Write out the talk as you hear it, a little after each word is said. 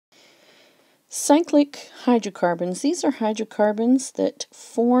Cyclic hydrocarbons. These are hydrocarbons that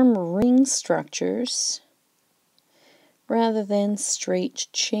form ring structures rather than straight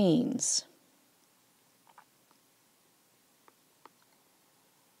chains.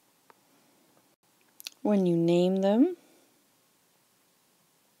 When you name them,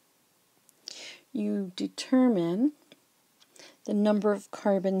 you determine the number of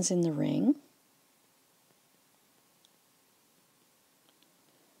carbons in the ring,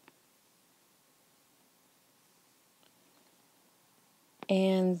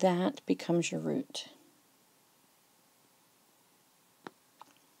 and that becomes your root.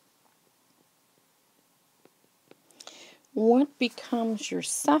 What becomes your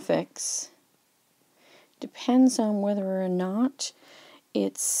suffix depends on whether or not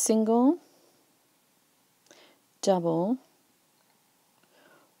it's single, double,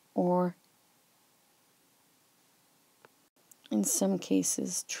 or in some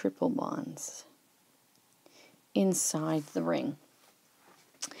cases triple bonds inside the ring.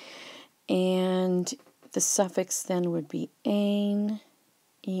 And the suffix then would be "-ane",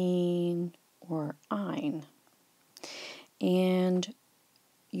 "-ene", or "-ine". And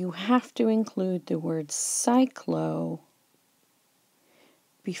you have to include the word cyclo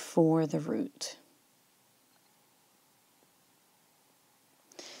before the root.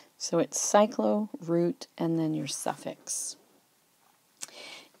 So it's cyclo, root, and then your suffix.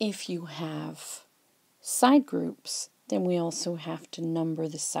 If you have side groups, then we also have to number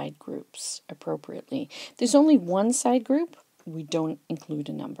the side groups appropriately. There's only one side group, we don't include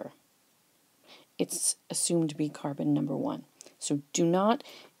a number. It's assumed to be carbon number 1. So do not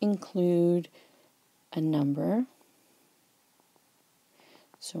include a number.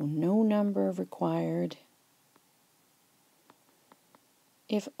 So no number required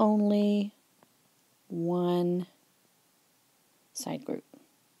if only one side group.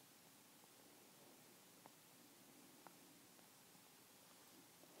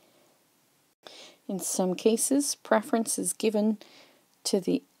 In some cases, preference is given to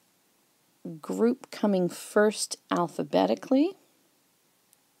the group coming first alphabetically.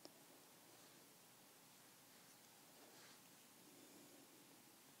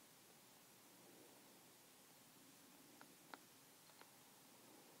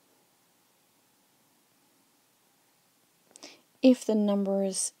 If the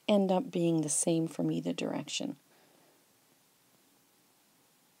numbers end up being the same from either direction.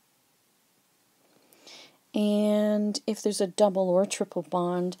 And if there's a double or triple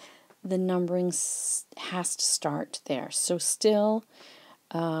bond, the numbering has to start there. So still,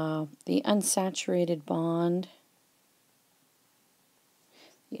 the unsaturated bond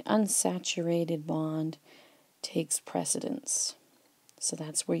takes precedence. So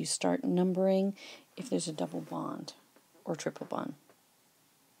that's where you start numbering if there's a double bond or triple bond.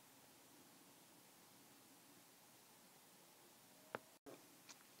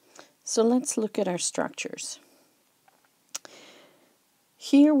 So let's look at our structures.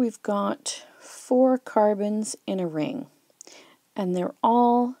 Here we've got 4 carbons in a ring, and they're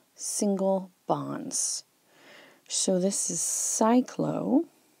all single bonds. So this is cyclo,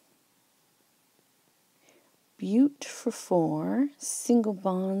 bute for 4, single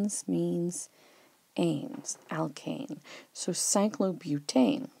bonds means anes, alkane. So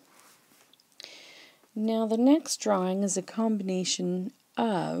cyclobutane. Now the next drawing is a combination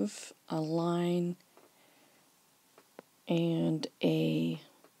of a line and a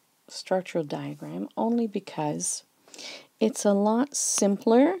structural diagram, only because it's a lot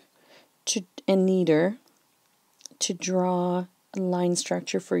simpler and neater to draw a line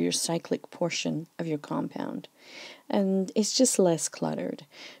structure for your cyclic portion of your compound. And it's just less cluttered.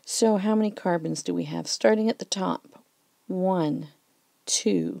 So how many carbons do we have? Starting at the top, 1,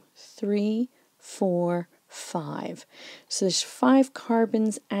 2, 3, 4, 5. So there's 5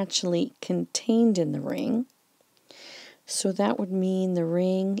 carbons actually contained in the ring. So that would mean the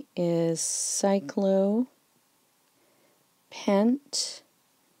ring is cyclopent,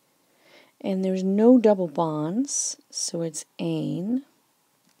 and there's no double bonds, so it's ane.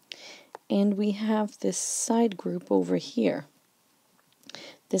 And we have this side group over here,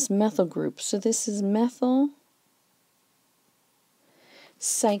 this methyl group. So this is methyl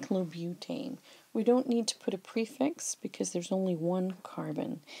cyclobutane. We don't need to put a prefix because there's only one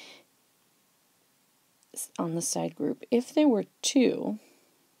carbon on the side group. If there were 2,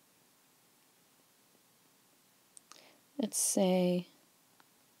 let's say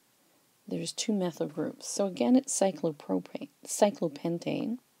there's 2 methyl groups. So again, it's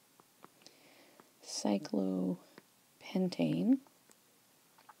cyclopentane.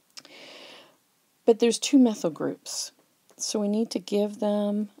 But there's 2 methyl groups. So we need to give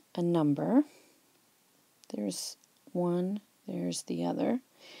them a number. There's one, there's the other.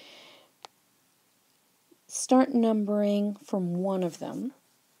 Start numbering from one of them.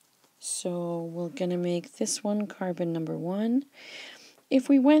 So we're going to make this one carbon number 1. If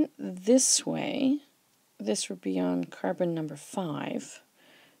we went this way, this would be on carbon number 5.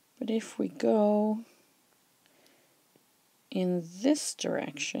 But if we go in this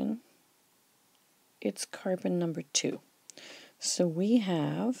direction, it's carbon number 2. So we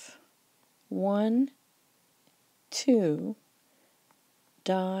have 1, 2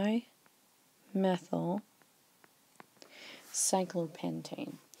 dimethyl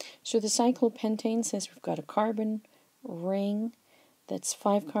cyclopentane. So the cyclopentane says we've got a carbon ring that's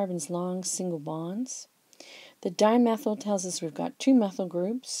 5 carbons long, single bonds. The dimethyl tells us we've got 2 methyl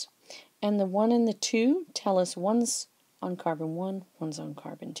groups, and the 1 and the 2 tell us one's on carbon 1, one's on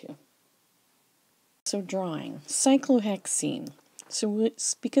carbon 2. So drawing cyclohexene. So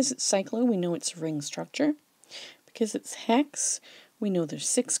because it's cyclo, we know it's a ring structure. Because it's hex, we know there's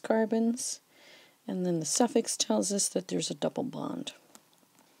 6 carbons, and then the suffix tells us that there's a double bond.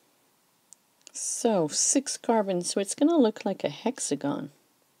 So 6 carbons, so it's going to look like a hexagon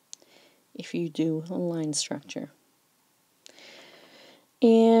if you do a line structure.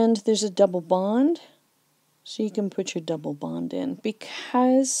 And there's a double bond, so you can put your double bond in.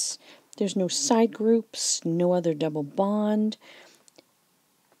 Because there's no side groups, no other double bond,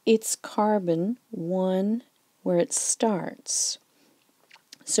 it's carbon 1 where it starts.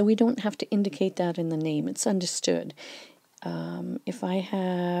 So we don't have to indicate that in the name. It's understood. If I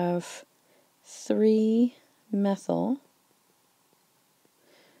have 3-methyl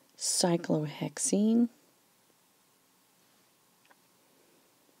cyclohexene,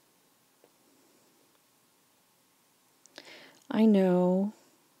 I know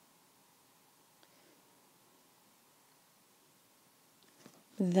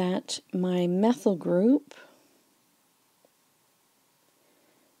that my methyl group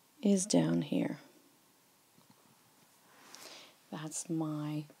is down here. That's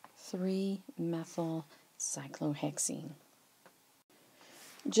my 3-methyl cyclohexene.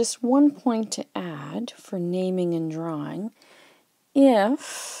 Just one point to add for naming and drawing.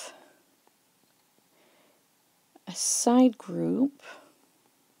 If a side group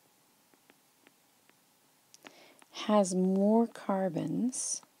has more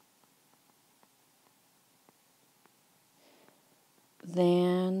carbons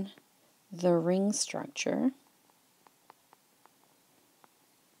than the ring structure,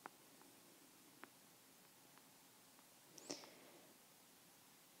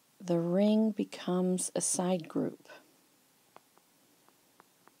 the ring becomes a side group.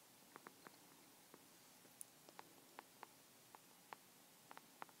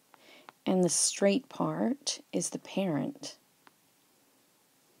 And the straight part is the parent.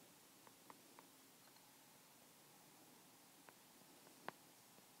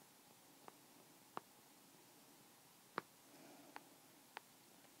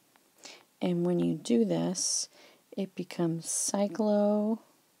 And when you do this, it becomes cyclo,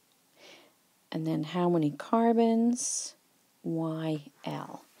 and then how many carbons?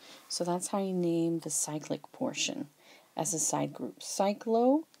 YL. So that's how you name the cyclic portion as a side group.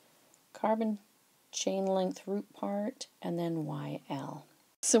 Cyclo, carbon chain length root part, and then YL.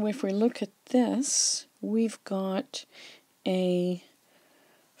 So if we look at this, we've got a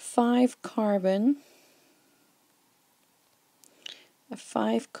 5-carbon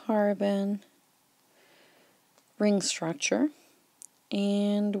ring structure,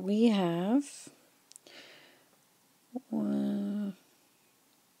 and we have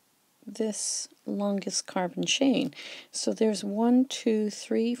this longest carbon chain. So there's 1, 2,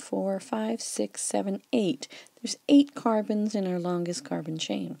 3, 4, 5, 6, 7, 8. There's 8 carbons in our longest carbon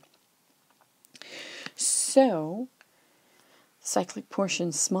chain. So cyclic portion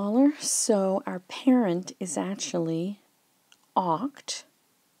is smaller, so our parent is actually oct,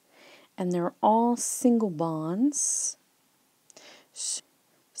 and they're all single bonds.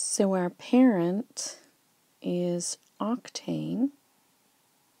 So our parent is octane,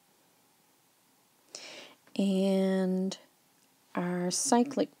 and our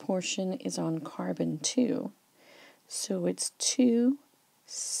cyclic portion is on carbon 2. So it's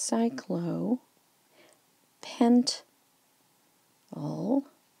 2-cyclo-pentyl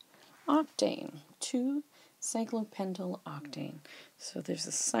octane. 2-cyclopentyl octane. So there's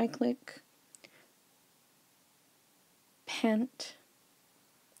a cyclic, pent,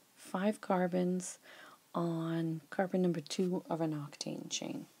 5 carbons on carbon number 2 of an octane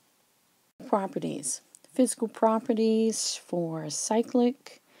chain. Properties. Physical properties for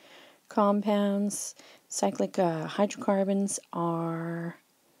cyclic compounds. Cyclic hydrocarbons are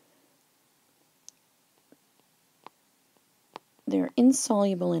they're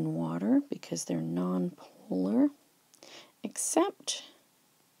insoluble in water because they're non-polar, except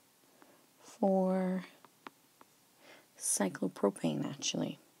for cyclopropane,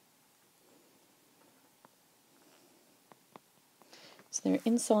 actually. So they're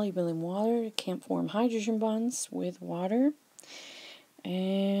insoluble in water, can't form hydrogen bonds with water,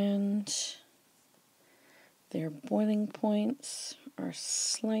 and their boiling points are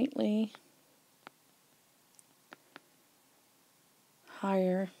slightly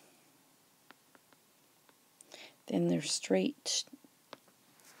higher than their straight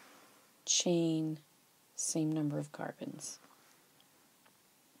chain, same number of carbons.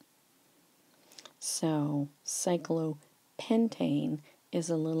 So cyclopentane is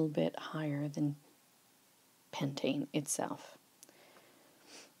a little bit higher than pentane itself.